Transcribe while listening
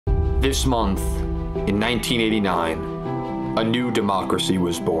This month, in 1989, a new democracy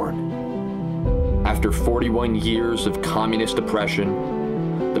was born. After 41 years of communist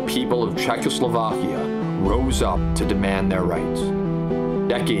oppression, the people of Czechoslovakia rose up to demand their rights.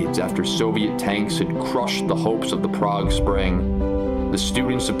 Decades after Soviet tanks had crushed the hopes of the Prague Spring, the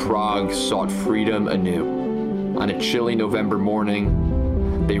students of Prague sought freedom anew. On a chilly November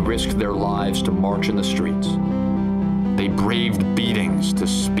morning, they risked their lives to march in the streets. They braved beatings to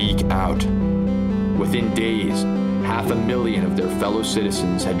speak out. Within days, 500,000 of their fellow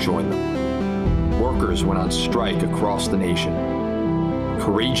citizens had joined them. Workers went on strike across the nation.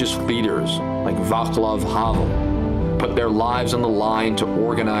 Courageous leaders like Václav Havel put their lives on the line to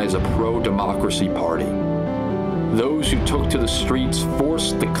organize a pro-democracy party. Those who took to the streets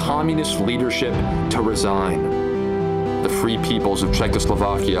forced the communist leadership to resign. The free peoples of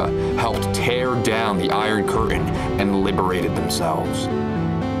Czechoslovakia helped tear down the Iron Curtain and liberated themselves.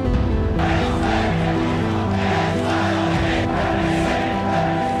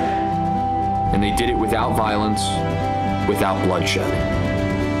 And they did it without violence, without bloodshed.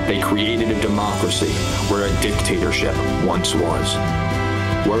 They created a democracy where a dictatorship once was.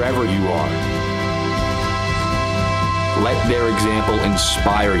 Wherever you are, let their example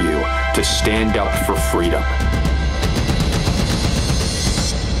inspire you to stand up for freedom.